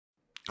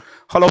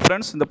Hello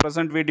friends, in the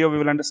present video we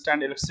will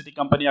understand electricity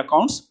company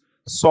accounts,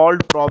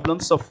 solved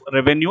problems of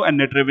revenue and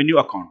net revenue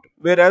account.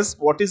 Whereas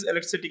what is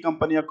electricity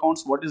company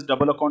accounts, what is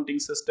double accounting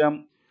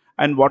system,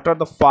 and what are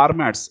the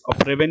formats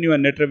of revenue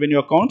and net revenue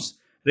accounts.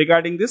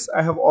 Regarding this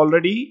I have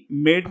already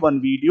made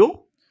one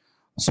video.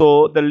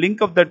 So the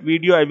link of that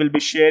video I will be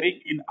sharing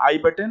in I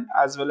button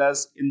as well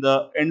as in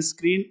the end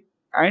screen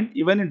and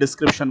even in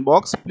description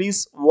box.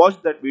 Please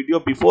watch that video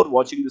before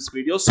watching this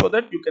video so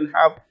that you can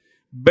have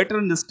better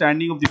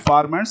understanding of the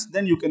formats,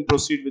 then you can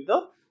proceed with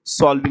the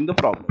solving the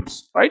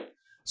problems, right?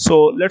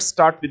 So let's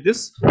start with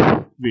this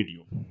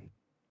video.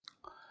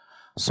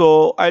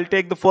 So I'll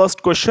take the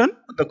first question.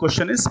 The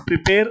question is,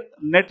 prepare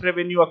net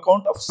revenue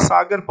account of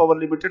Sagar Power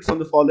Limited from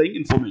the following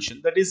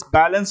information. That is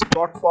balance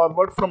brought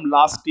forward from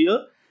last year.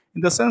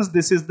 In the sense,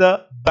 this is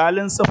the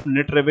balance of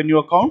net revenue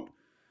account.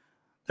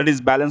 That is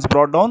balance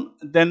brought down.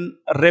 Then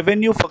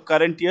revenue for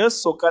current years.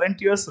 So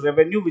current year's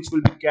revenue which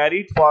will be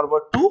carried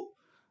forward to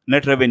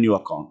net revenue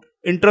account.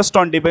 Interest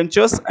on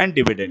debentures and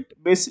dividend.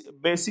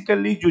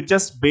 Basically, you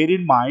just bear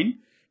in mind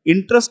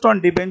interest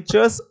on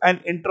debentures and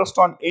interest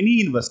on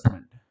any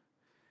investment.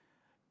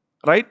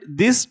 Right?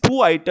 These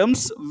two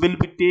items will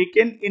be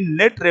taken in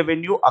net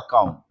revenue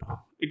account.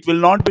 It will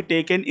not be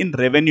taken in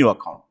revenue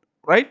account.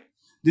 Right?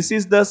 This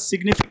is the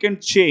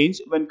significant change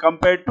when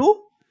compared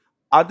to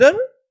other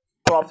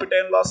profit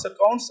and loss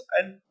accounts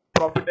and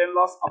profit and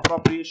loss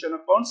appropriation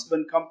accounts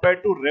when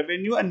compared to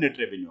revenue and net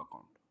revenue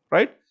account.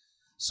 Right?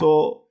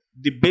 So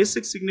the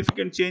basic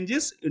significant change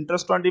is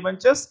interest on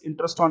debentures,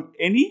 interest on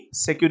any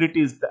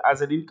securities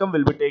as an income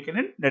will be taken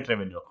in net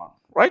revenue account,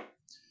 right?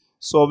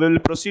 So we will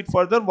proceed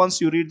further.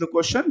 Once you read the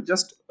question,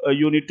 just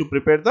you need to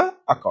prepare the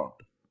account.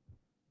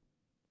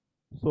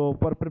 So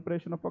for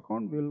preparation of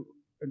account, we will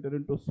enter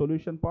into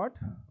solution part,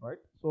 right?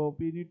 So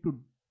we need to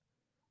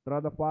draw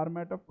the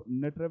format of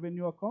net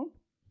revenue account.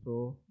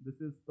 So this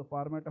is the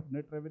format of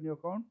net revenue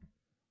account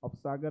of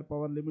Sagar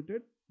Power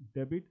Limited,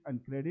 debit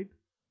and credit.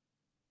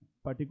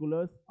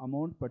 Particulars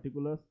amount, that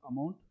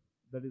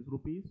is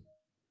rupees.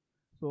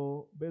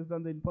 So based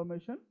on the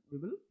information we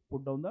will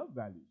put down the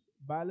values.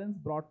 Balance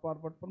brought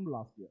forward from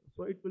last year,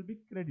 so it will be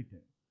credited.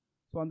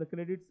 So on the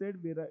credit side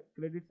we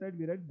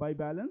write by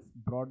balance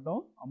brought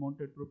down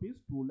amounted rupees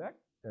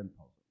 2,10,000.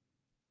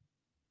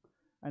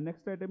 And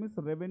next item is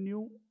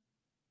revenue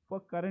for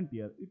current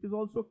year. It is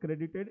also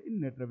credited in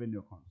net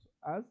revenue accounts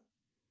as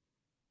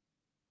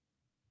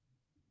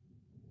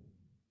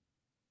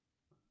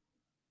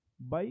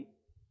by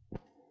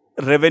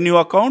revenue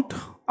account,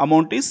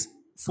 amount is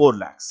 4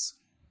 lakhs,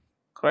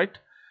 right?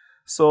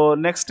 So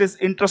next is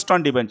interest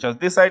on debentures.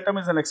 This item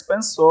is an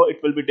expense, so it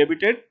will be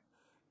debited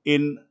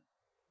in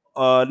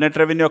net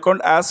revenue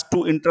account as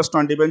to interest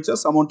on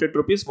debentures amounted to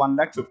rupees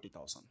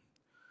 1,50,000.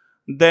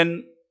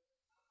 Then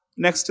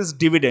next is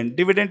dividend.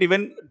 Dividend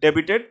even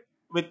debited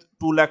with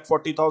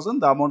 2,40,000,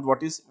 the amount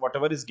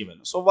whatever is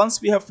given. So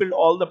once we have filled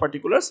all the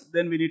particulars,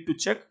 then we need to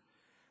check.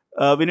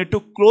 We need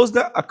to close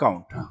the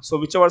account. So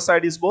whichever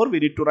side is more, we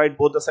need to write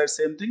both the sides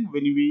same thing.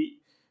 When we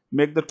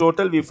make the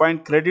total, we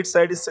find credit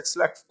side is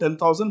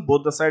 6,10,000,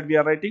 both the side we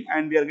are writing,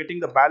 and we are getting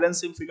the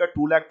balancing figure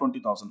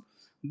 2,20,000.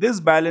 This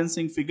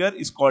balancing figure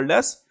is called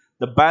as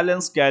the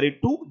balance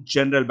carried to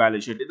general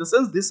balance sheet. In the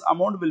sense, this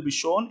amount will be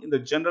shown in the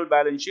general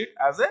balance sheet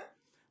as a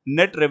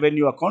net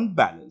revenue account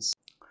balance.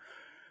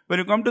 When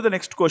you come to the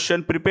next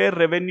question, prepare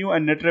revenue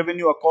and net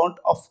revenue account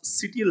of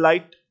City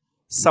Light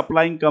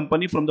Supplying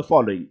Company from the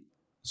following.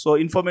 So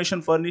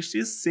information furnished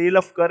is sale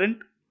of current,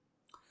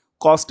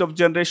 cost of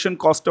generation,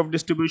 cost of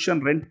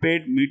distribution, rent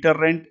paid, meter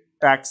rent,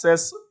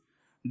 taxes,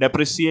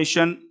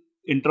 depreciation,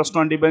 interest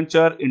on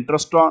debenture,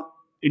 interest on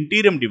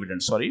interim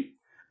dividend,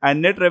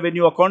 and net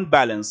revenue account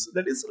balance,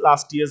 that is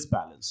last year's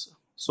balance.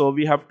 So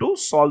we have to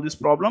solve this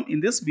problem.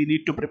 In this we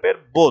need to prepare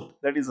both,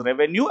 that is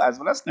revenue as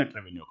well as net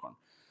revenue account.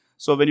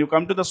 So when you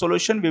come to the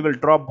solution, we will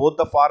draw both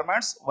the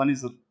formats. One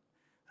is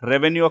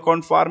revenue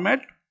account format,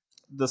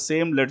 the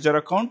same ledger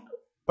account,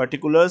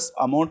 particulars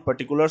amount,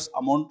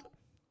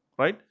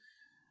 right?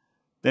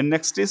 Then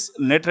next is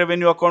net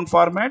revenue account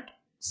format,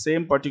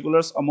 same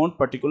particulars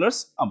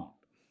amount.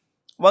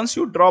 Once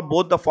you draw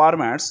both the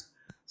formats,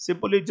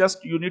 simply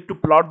just you need to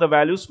plot the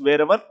values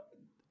wherever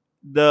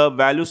the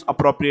values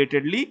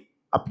appropriately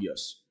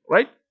appears,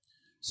 right?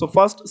 So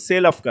first,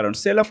 sale of current.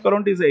 Sale of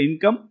current is an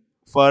income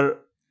for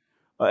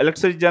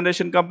electricity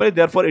generation company,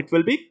 therefore it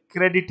will be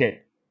credited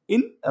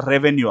in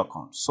revenue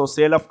account. So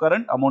sale of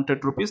current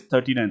amounted to rupees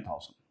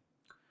 39,000.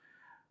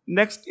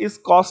 Next is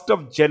cost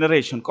of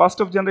generation. Cost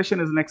of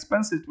generation is an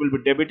expense. It will be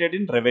debited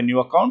in revenue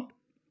account,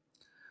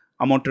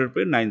 amounted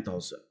to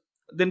 9,000.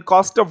 Then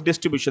cost of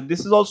distribution. This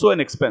is also an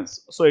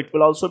expense, so it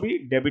will also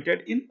be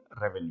debited in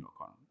revenue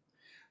account.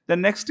 The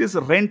next is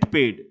rent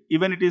paid.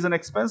 Even it is an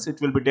expense, it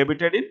will be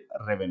debited in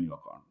revenue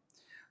account.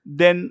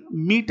 Then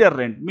meter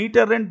rent.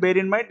 Meter rent, bear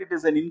in mind, it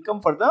is an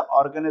income for the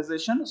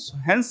organization, so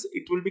hence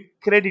it will be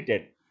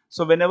credited.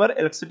 So whenever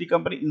electricity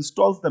company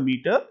installs the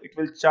meter, it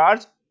will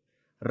charge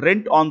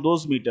rent on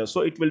those meters, so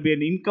it will be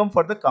an income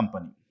for the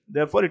company,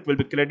 therefore it will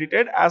be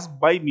credited as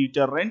by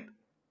meter rent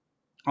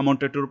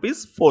amounted to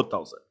rupees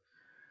 4,000.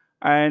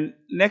 And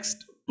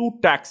next, two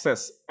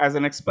taxes as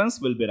an expense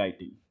will be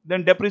writing.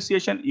 Then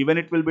depreciation, even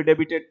it will be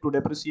debited to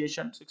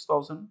depreciation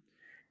 6,000.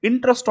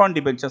 Interest on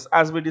debentures,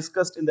 as we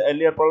discussed in the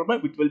earlier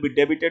problem, it will be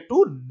debited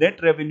to net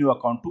revenue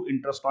account to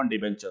interest on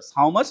debentures.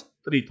 How much?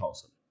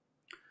 3,000.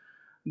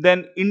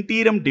 Then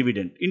interim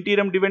dividend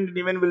even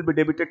will be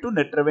debited to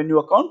net revenue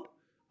account,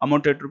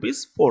 amounted to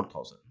rupees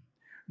 4,000.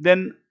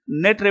 Then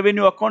net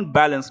revenue account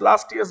balance,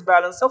 last year's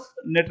balance of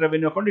net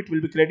revenue account, it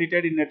will be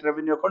credited in net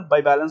revenue account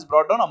by balance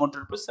brought down,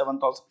 amounted to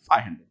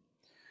 7,500.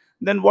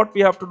 Then what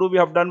we have to do, we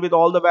have done with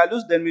all the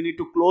values, then we need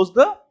to close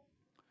the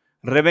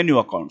revenue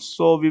accounts.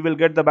 So we will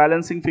get the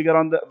balancing figure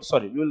on the,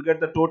 we will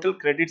get the total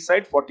credit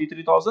side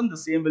 43,000, the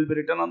same will be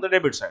written on the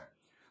debit side.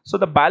 So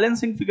the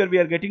balancing figure we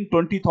are getting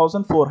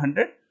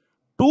 20,400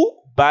 to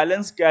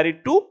balance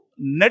carried to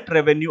net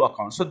revenue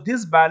account. So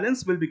this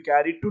balance will be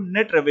carried to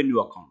net revenue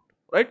account,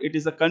 right? It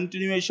is a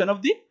continuation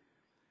of the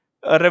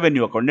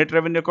revenue account. Net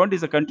revenue account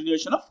is a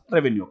continuation of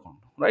revenue account,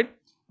 right?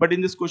 But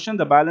in this question,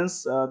 the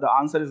balance, the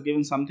answer is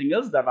given something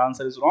else. That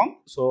answer is wrong.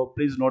 So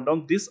please note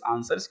down, this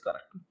answer is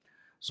correct.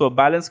 So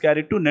balance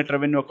carried to net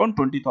revenue account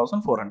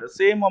 20,400.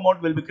 Same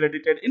amount will be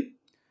credited in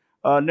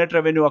net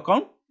revenue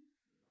account,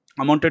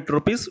 amounted to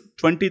rupees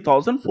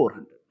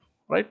 20,400,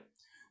 right?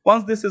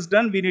 Once this is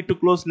done, we need to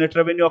close net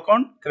revenue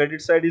account.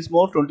 Credit side is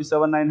more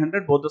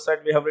 27,900. Both the side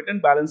we have written.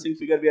 Balancing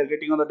figure we are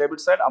getting on the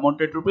debit side,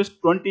 amounted to rupees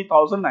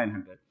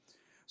 20,900.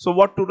 So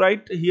what to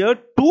write here?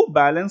 To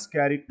balance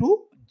carried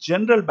to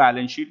general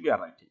balance sheet we are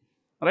writing,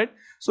 right?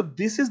 So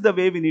this is the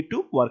way we need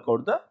to work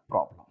out the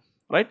problem,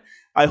 right?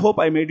 I hope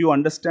I made you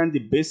understand the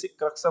basic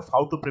crux of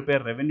how to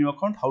prepare revenue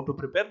account, how to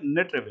prepare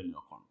net revenue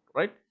account,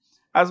 right?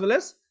 As well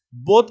as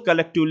both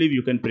collectively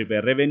you can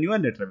prepare revenue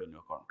and net revenue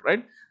account,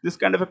 right? This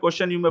kind of a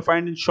question you may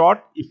find in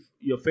short. If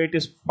your fate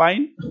is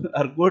fine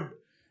or good,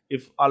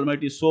 if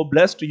Almighty is so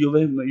blessed,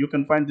 you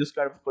can find this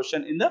kind of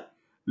question in the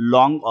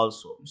long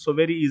also. So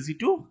very easy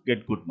to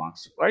get good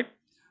marks, right?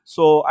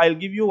 So I'll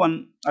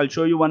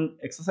show you one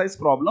exercise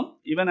problem.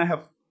 Even I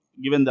have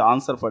given the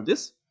answer for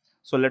this.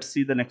 So let's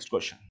see the next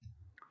question.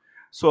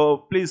 So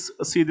please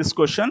see this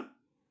question.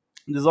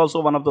 This is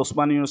also one of the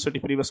Osmania University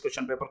previous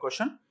question paper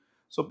question.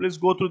 So please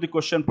go through the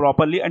question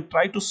properly and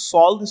try to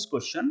solve this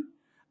question.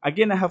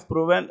 Again, I have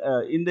proven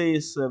in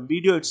this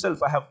video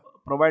itself, I have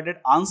provided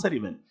answer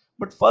even.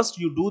 But first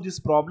you do this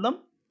problem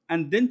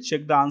and then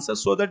check the answer,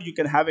 so that you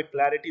can have a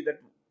clarity that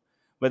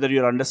whether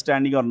you are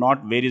understanding or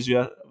not, where is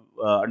your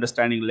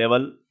understanding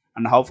level,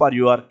 and how far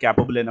you are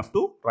capable enough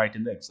to write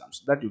in the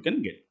exams, that you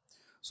can get.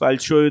 So I'll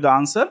show you the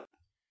answer.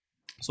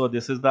 So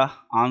this is the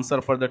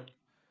answer for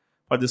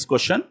this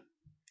question,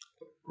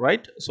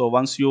 right? So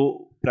once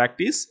you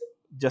practice,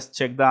 just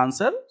check the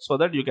answer so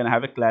that you can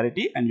have a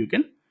clarity and you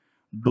can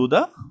do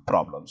the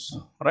problems,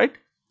 right?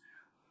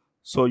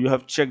 So you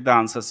have checked the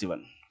answers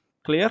even.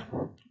 Clear?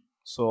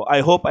 So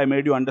I hope I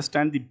made you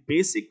understand the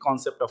basic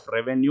concept of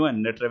revenue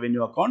and net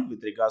revenue account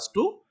with regards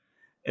to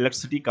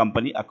electricity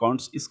company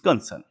accounts is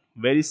concerned.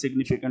 Very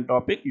significant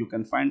topic. You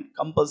can find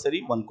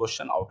compulsory one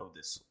question out of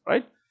this,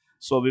 right?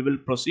 So we will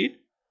proceed.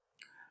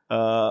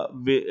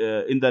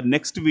 In the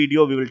next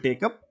video, we will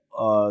take up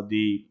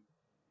the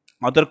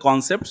other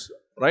concepts,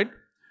 right,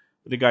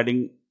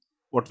 regarding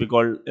what we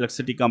call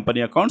electricity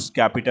company accounts,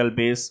 capital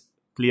base,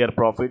 clear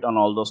profit, and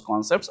all those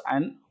concepts.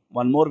 And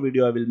one more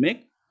video I will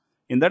make.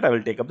 In that, I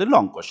will take up the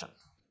long question.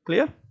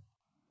 Clear?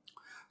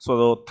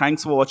 So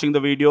thanks for watching the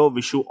video.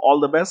 Wish you all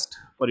the best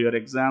for your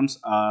exams,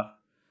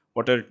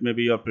 whatever it may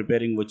be you are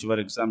preparing, whichever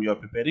exam you are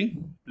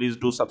preparing. Please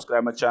do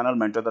subscribe my channel,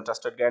 Mentor the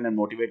Trusted Guide, and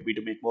motivate me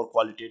to make more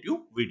qualitative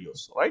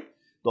videos, right?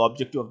 The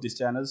objective of this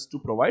channel is to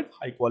provide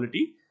high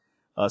quality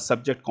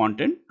subject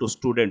content to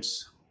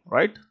students,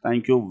 right?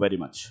 Thank you very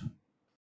much.